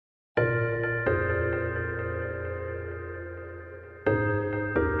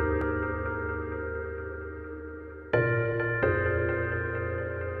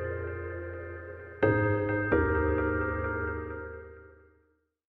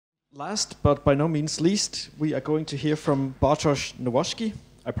Last, but by no means least, we are going to hear from B.Nowożycki.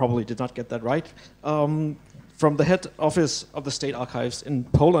 I probably did not get that right. From the head office of the State Archives in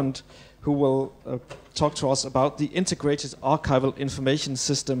Poland, who will talk to us about the Integrated Archival Information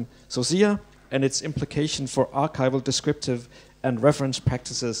System, ZoSIA, and its implication for archival descriptive and reference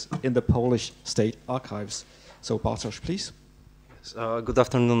practices in the Polish State Archives. So Bartosz, please. Good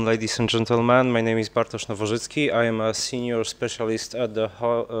afternoon, ladies and gentlemen. My name is B.Nowożycki. I am a senior specialist at the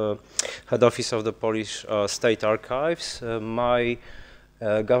head office of the Polish State Archives. My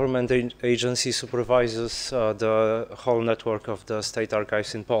government agency supervises the whole network of the state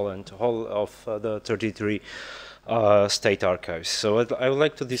archives in Poland, whole of the 33 state archives. So I would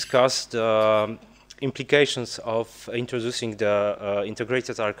like to discuss the implications of introducing the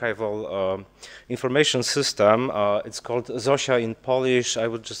integrated archival information system. It's called ZoSIA in Polish. I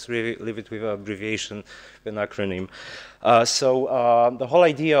would just leave it with an abbreviation, an acronym. The whole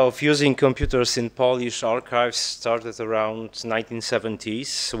idea of using computers in Polish archives started around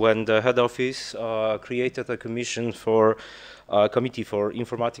 1970s when the head office created a committee for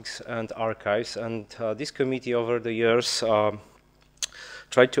informatics and archives, and this committee over the years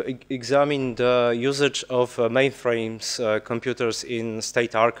tried to examine the usage of mainframes computers in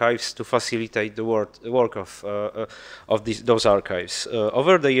state archives to facilitate the work of those archives.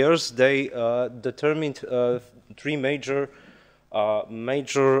 Over the years, they determined three major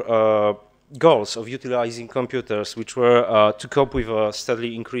goals of utilizing computers, which were to cope with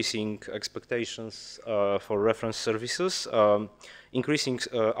steadily increasing expectations for reference services, increasing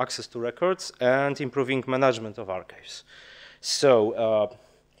access to records, and improving management of archives. So,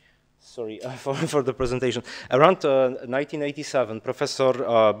 sorry for the presentation. Around 1987, Professor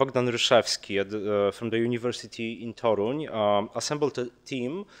Bogdan Ryszewski from the University in Toruń assembled a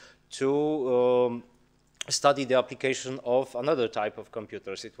team to study the application of another type of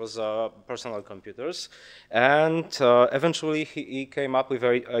computers. It was personal computers, and eventually he came up with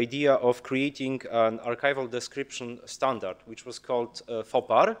an idea of creating an archival description standard, which was called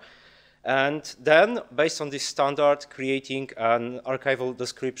FOPAR. And then, based on this standard, creating an archival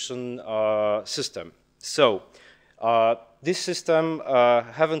description system. So, this system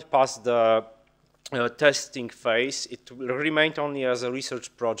haven't passed the testing phase. It remained only as a research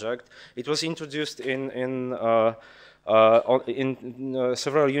project. It was introduced in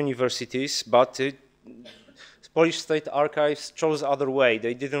several universities, but Polish State Archives chose other way.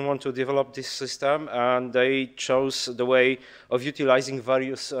 They didn't want to develop this system, and they chose the way of utilizing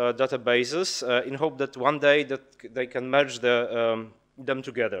various databases in hope that one day that they can merge them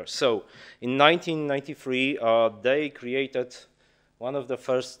together. So, in 1993, they created one of the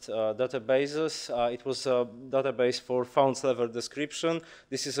first databases. It was a database for fonts level description.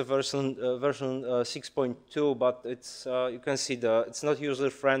 This is a version 6.2, but it's you can see it's not user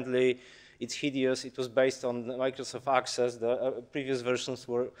friendly. It's hideous. It was based on Microsoft Access. The previous versions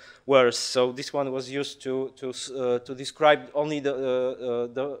were worse. So this one was used to describe only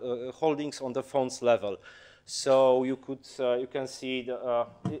the holdings on the fonts level. So you can see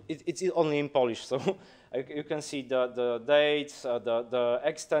it's only in Polish. So you can see the dates, the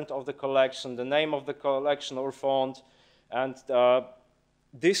extent of the collection, the name of the collection or font, and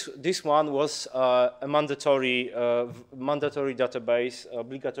this one was a mandatory database,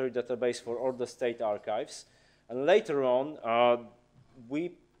 obligatory database for all the state archives. And later on,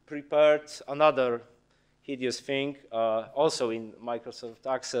 we prepared another hideous thing, also in Microsoft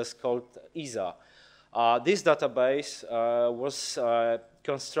Access, called ISA. This database was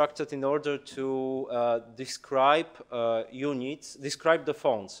constructed in order to describe units, describe the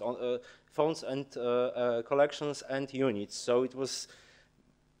fonts, fonts and collections and units. So it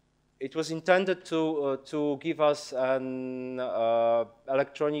was intended to give us an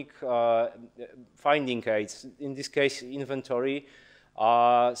electronic finding aids, in this case inventory.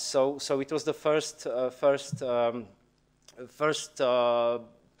 So it was the first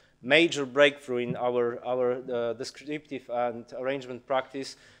major breakthrough in our descriptive and arrangement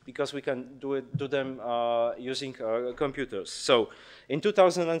practice, because we can do them using computers. So in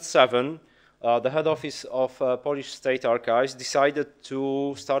 2007. The head office of Polish State Archives decided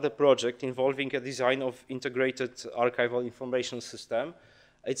to start a project involving a design of integrated archival information system.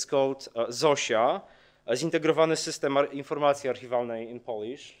 It's called ZoSIA, Zintegrowany System Informacji Archiwalnej in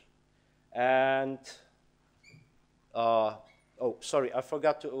Polish. And, oh, sorry, I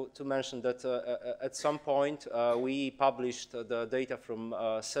forgot to mention that at some point we published the data from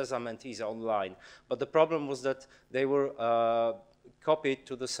SESAM and ISA online. But the problem was that they were copied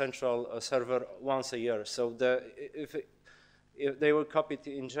to the central server once a year. So if they were copied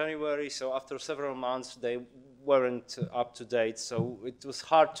in January, so after several months they weren't up to date, so it was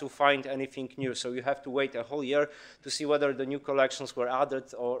hard to find anything new. So you have to wait a whole year to see whether the new collections were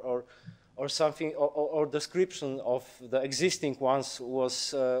added or something, or description of the existing ones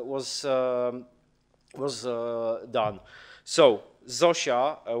was done. So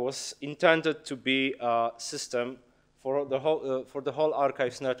ZoSIA was intended to be a system for the whole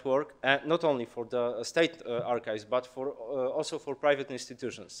archives network, and not only for the state archives, but for also for private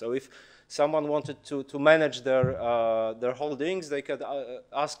institutions. So if someone wanted to manage their holdings, they could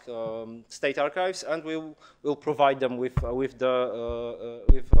ask state archives, and we'll provide them with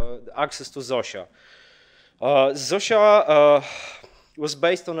the access to ZoSIA. ZoSIA was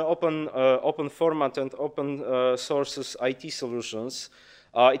based on an open format and open sources IT solutions.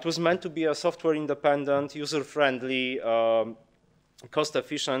 It was meant to be a software independent, user-friendly,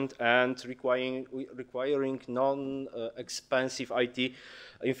 cost-efficient, and requiring non-expensive IT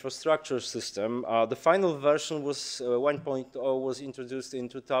infrastructure system. The final version was 1.0 was introduced in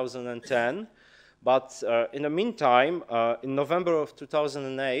 2010, but in the meantime, in November of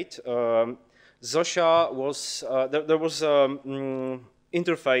 2008, ZoSIA was there was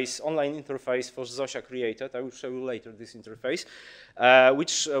interface, online interface for ZoSIA created. I will show you later this interface,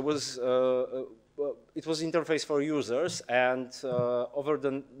 which was it was interface for users, and over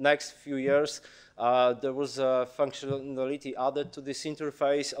the next few years there was a functionality added to this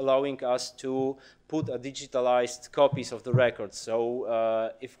interface, allowing us to put a digitalized copies of the records. So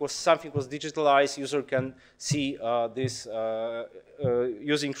if something was digitalized, user can see this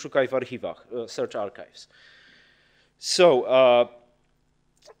using Szukaj w archiwach, search archives. So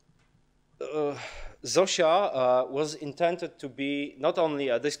ZoSIA was intended to be not only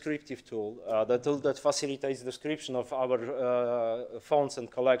a descriptive tool, the tool that facilitates description of our fonts and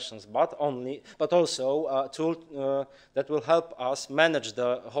collections, but also a tool that will help us manage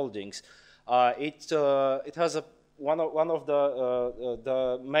the holdings. It has one of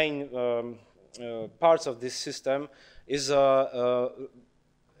the main parts of this system is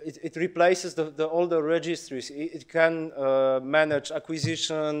it replaces the older registries. It can manage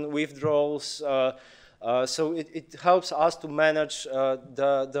acquisition, withdrawals, so it helps us to manage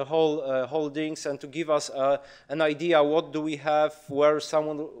the whole holdings and to give us an idea what do we have, where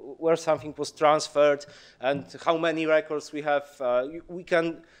something was transferred, and how many records we have. We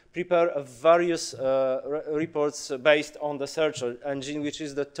can prepare various reports based on the search engine, which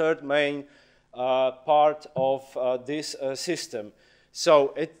is the third main part of this system.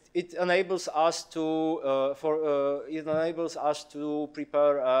 So it enables us to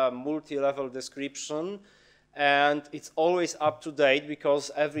prepare a multi-level description, and it's always up to date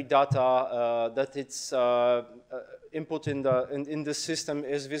because every data that it's input in the system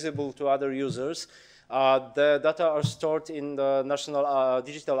is visible to other users. The data are stored in the National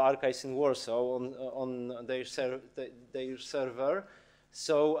Digital Archives in Warsaw on their server.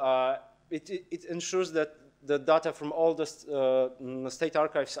 So it ensures that the data from all the state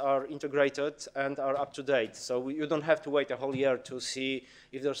archives are integrated and are up to date. So you don't have to wait a whole year to see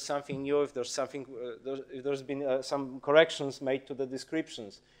if there's something new, if there's something, if there's been some corrections made to the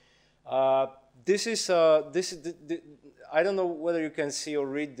descriptions. I don't know whether you can see or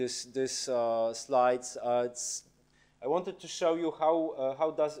read this slides. I wanted to show you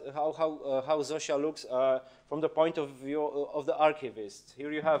how ZoSIA looks from the point of view of the archivist.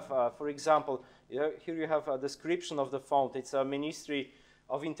 Here you have, for example, here you have a description of the font. It's a Ministry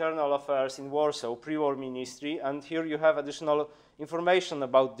of Internal Affairs in Warsaw, pre-war ministry, and here you have additional information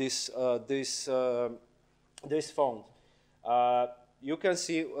about this font. You can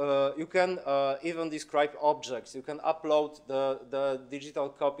see, you can even describe objects. You can upload the digital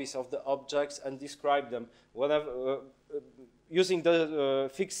copies of the objects and describe them whatever, using the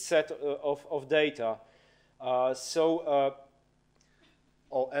fixed set of data.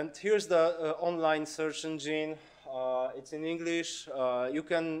 And here's the online search engine. It's in English. You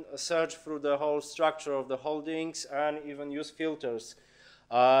can search through the whole structure of the holdings and even use filters.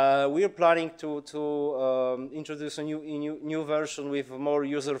 We are planning to introduce a new version with a more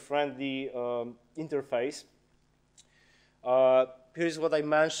user-friendly interface. Here's what I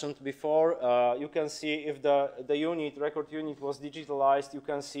mentioned before. You can see if the record unit was digitalized. You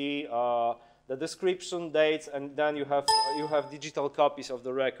can see the description, dates, and then you have digital copies of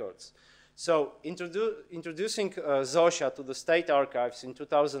the records. So introducing ZoSIA to the state archives in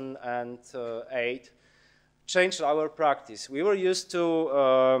 2008 changed our practice. We were used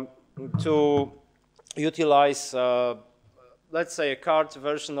to utilize let's say, a card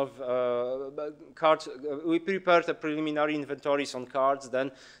version of card. We prepared a preliminary inventories on cards.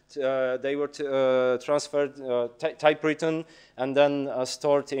 Then they were transferred, typewritten, and then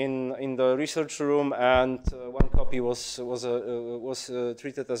stored in the research room. And one copy was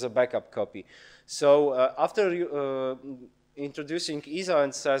treated as a backup copy. So after introducing ISA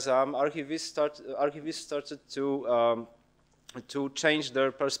and SESAM, archivists started to change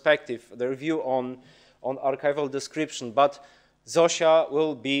their perspective, their view on archival description. But ZoSIA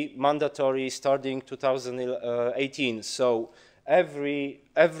will be mandatory starting 2018. So every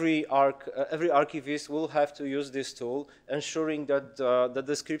archivist will have to use this tool, ensuring that the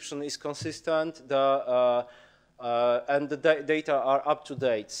description is consistent and the data are up to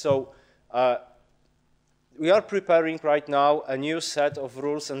date. So we are preparing right now a new set of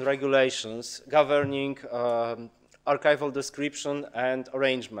rules and regulations governing archival description and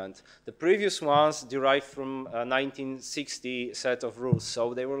arrangement. The previous ones derived from a 1960 set of rules,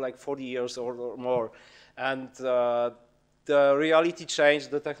 so they were like 40 years old or more. And the reality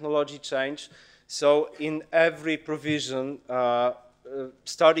changed, the technology changed. So in every provision,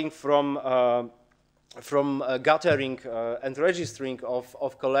 starting from gathering and registering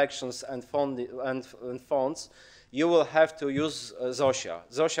of collections and fonts, you will have to use ZoSIA.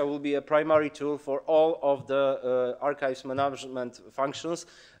 ZoSIA will be a primary tool for all of the archives management functions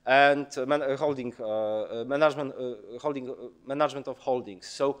and management of holdings.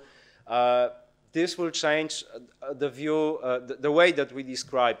 So this will change the view, the way that we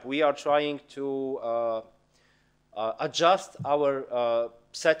describe. We are trying to adjust our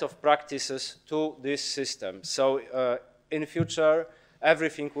set of practices to this system. So in future,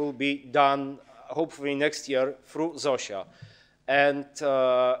 everything will be done hopefully next year through ZoSIA. And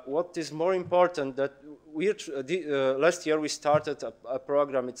what is more important, that last year we started a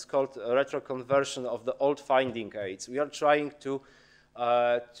program, it's called retroconversion of the old finding aids. We are trying to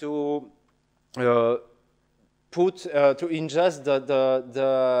ingest the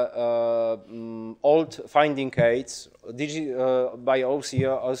old finding aids by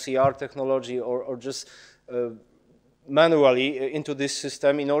OCR technology or just manually into this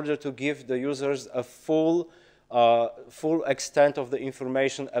system in order to give the users a full extent of the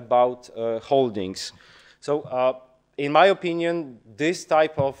information about holdings. So in my opinion, this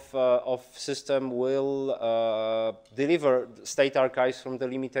type of system will deliver state archives from the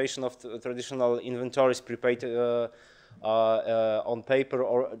limitation of traditional inventories prepared on paper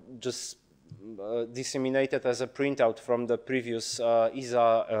or just disseminated as a printout from the previous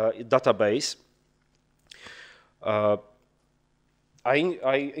ISA database.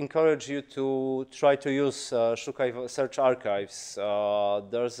 I encourage you to try to use Szukaj Search Archives.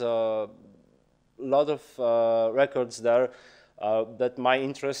 There's a lot of records there that might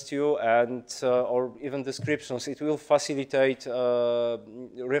interest you, and or even descriptions. It will facilitate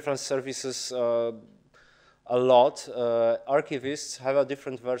reference services a lot. Archivists have a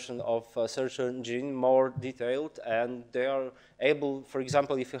different version of search engine, more detailed, and they are able, for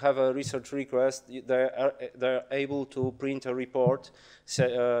example, if you have a research request, they're able to print a report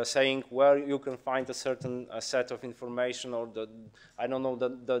saying where you can find a certain set of information, or I don't know,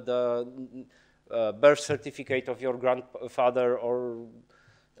 the birth certificate of your grandfather or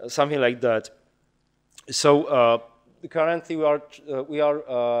something like that. So currently we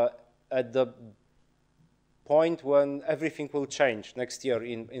are at the point when everything will change next year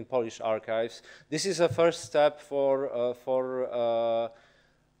in Polish archives. This is a first step for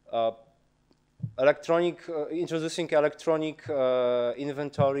introducing electronic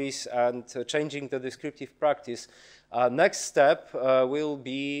inventories and changing the descriptive practice. Next step will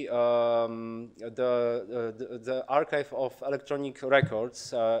be the archive of electronic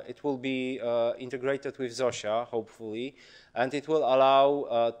records. It will be integrated with ZoSIA, hopefully, and it will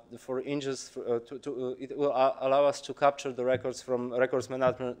allow it will allow us to capture the records from records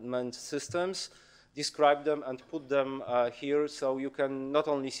management systems, describe them, and put them here, so you can not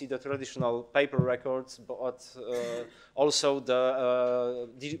only see the traditional paper records, but also the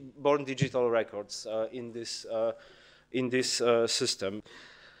born digital records in this system.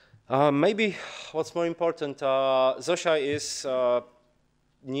 Maybe what's more important, ZoSIA is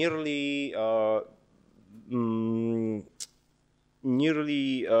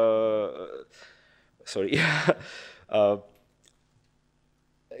sorry.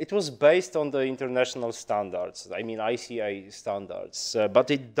 It was based on the international standards, I mean ICA standards,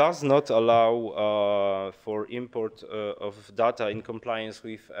 but it does not allow for import of data in compliance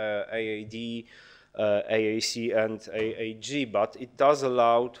with AAD AAC and AAG, but it does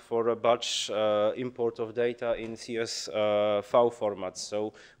allow for a batch import of data in CSV format.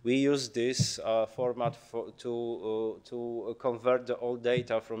 So we use this format to convert the old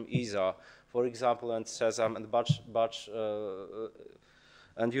data from ESA, for example, and SESAM and batch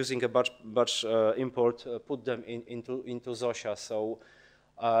and using a batch import, put them into ZoSIA. So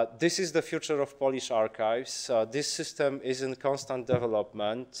this is the future of Polish archives. This system is in constant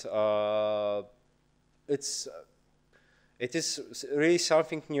development. It is really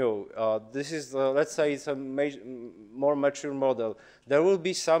something new. This is, let's say, it's a more mature model. There will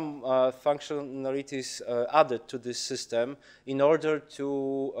be some functionalities added to this system in order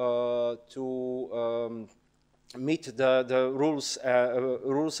to meet the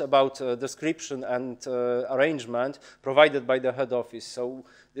rules about description and arrangement provided by the head office. So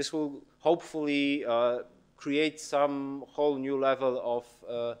this will hopefully create some whole new level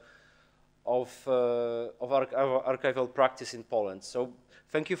of archival practice in Poland. So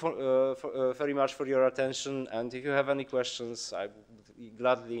thank you very much for your attention, and if you have any questions, I would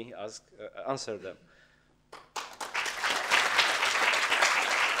gladly answer them.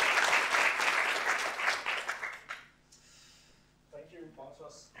 Thank you,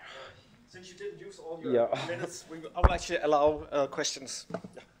 Bartosz. Since you didn't use all your minutes, I will actually allow questions. Yeah.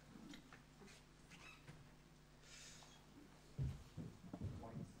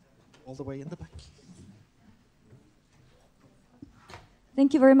 All the way in the back.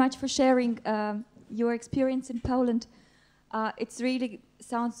 Thank you very much for sharing your experience in Poland. It's really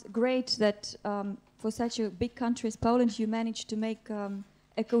sounds great that for such a big country as Poland, you managed to make a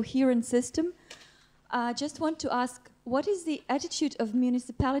coherent system. I just want to ask, what is the attitude of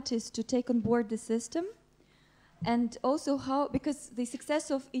municipalities to take on board the system? And also how, because the success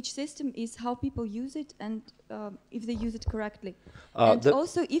of each system is how people use it and if they use it correctly. And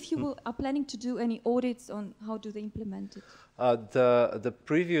also if you are planning to do any audits on how do they implement it. The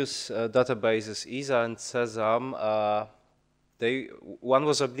previous databases, ESA and SESAM, one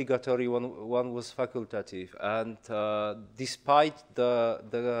was obligatory, one was facultative. And despite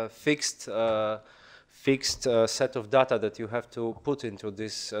the fixed set of data that you have to put into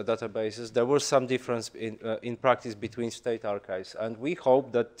these databases, there was some difference in practice between state archives, and we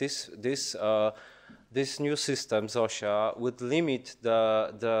hope that this new system, ZoSIA, would limit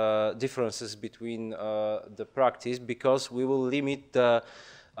the differences between the practice, because we will limit the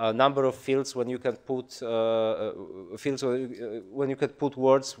number of fields when you can put when you can put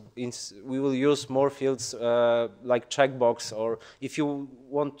words in. We will use more fields like checkbox, or if you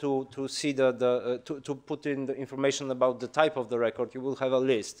want to see to put in the information about the type of the record, you will have a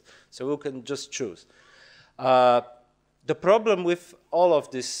list, so you can just choose. The problem with all of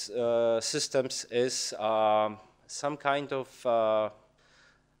these systems is some kind of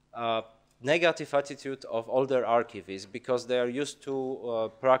negative attitude of older archivists, because they are used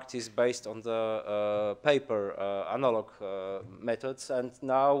to practice based on the paper analog methods, and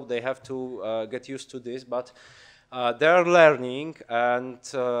now they have to get used to this, but they are learning, and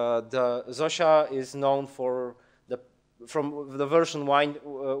the ZoSIA is known for from the version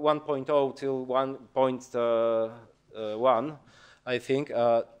 1.0 till 1.1, I think.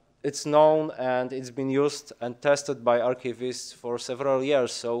 It's known and it's been used and tested by archivists for several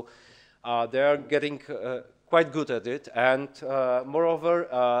years, so they are getting quite good at it, and moreover,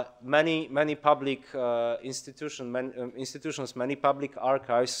 many public institutions, many public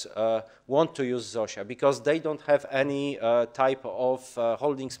archives want to use ZoSIA because they don't have any type of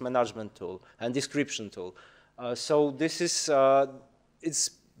holdings management tool and description tool. So this is it's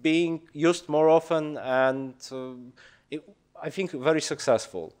being used more often, and I think very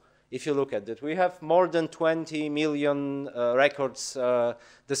successful. If you look at it, we have more than 20 million records,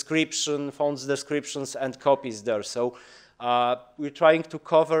 description, fonts descriptions, and copies there. So we're trying to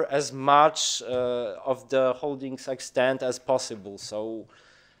cover as much of the holdings extent as possible. So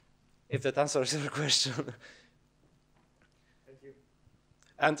if that answers your question. Thank you.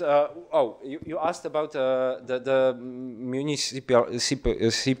 And you asked about the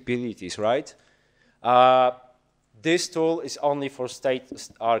municipalities, right? This tool is only for state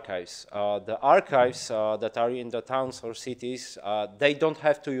archives. The archives that are in the towns or cities, they don't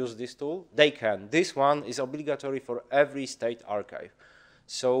have to use this tool. They can. This one is obligatory for every state archive.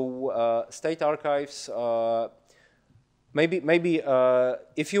 So state archives, maybe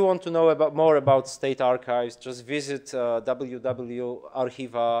if you want to know more about state archives, just visit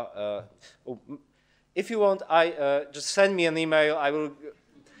www.archival. If you want, just send me an email. I will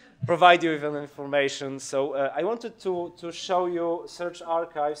provide you with information. So I wanted to show you search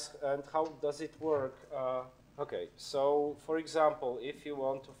archives and how does it work. Okay, so for example, if you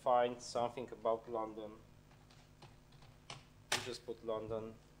want to find something about London, you just put London.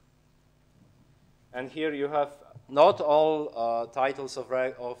 And here you have not all titles of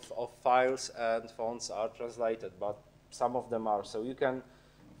files and fonts are translated, but some of them are. So you can,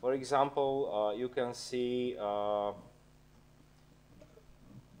 for example, you can see there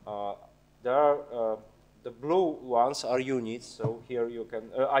are the blue ones are units. So here you can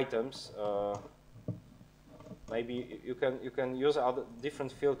items. Maybe you can use other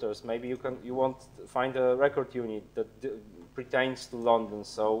different filters. Maybe you want to find a record unit that pertains to London.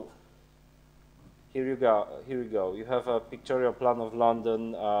 So here you go. Here you go. You have a pictorial plan of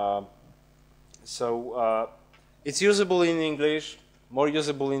London. It's usable in English, more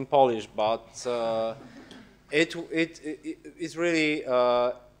usable in Polish, but it's really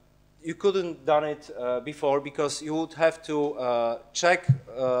you couldn't done it before because you would have to check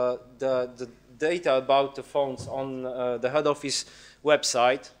the data about the phones on the head office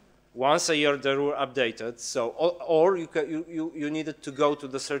website. Once a year they were updated, so or you needed to go to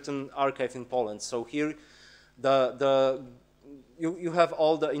the certain archive in Poland. So here, you have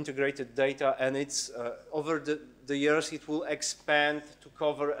all the integrated data, and it's over the years it will expand to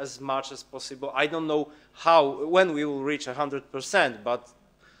cover as much as possible. I don't know when we will reach 100%, but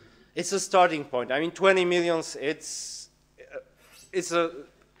it's a starting point. I mean, 20 millions. It's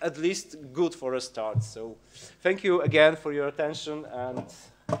at least good for a start. So, thank you again for your attention and.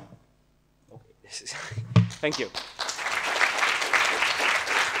 Thank you.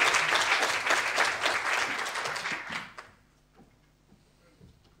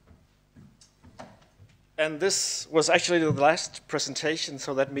 And this was actually the last presentation,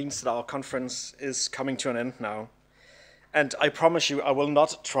 so that means that our conference is coming to an end now. And I promise you, I will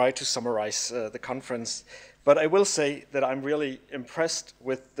not try to summarize the conference, but I will say that I'm really impressed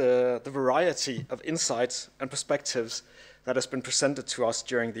with the variety of insights and perspectives that has been presented to us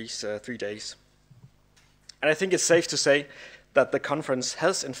during these 3 days. And I think it's safe to say that the conference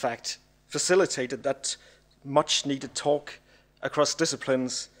has, in fact, facilitated that much needed talk across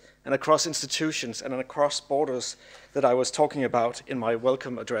disciplines and across institutions and across borders that I was talking about in my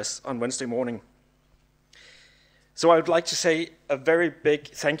welcome address on Wednesday morning. So I would like to say a very big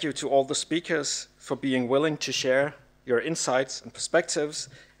thank you to all the speakers for being willing to share your insights and perspectives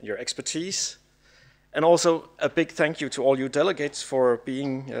and your expertise. And also a big thank you to all you delegates for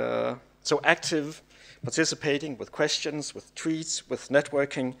being so active, participating with questions, with tweets, with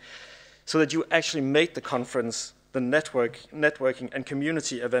networking, so that you actually made the conference the networking and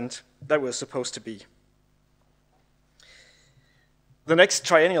community event that we're supposed to be. The next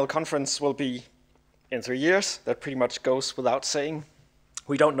triennial conference will be in 3 years. That pretty much goes without saying.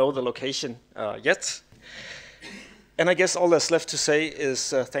 We don't know the location yet. And I guess all that's left to say is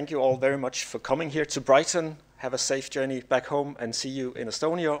thank you all very much for coming here to Brighton. Have a safe journey back home and see you in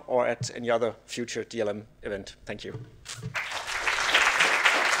Estonia or at any other future DLM event. Thank you.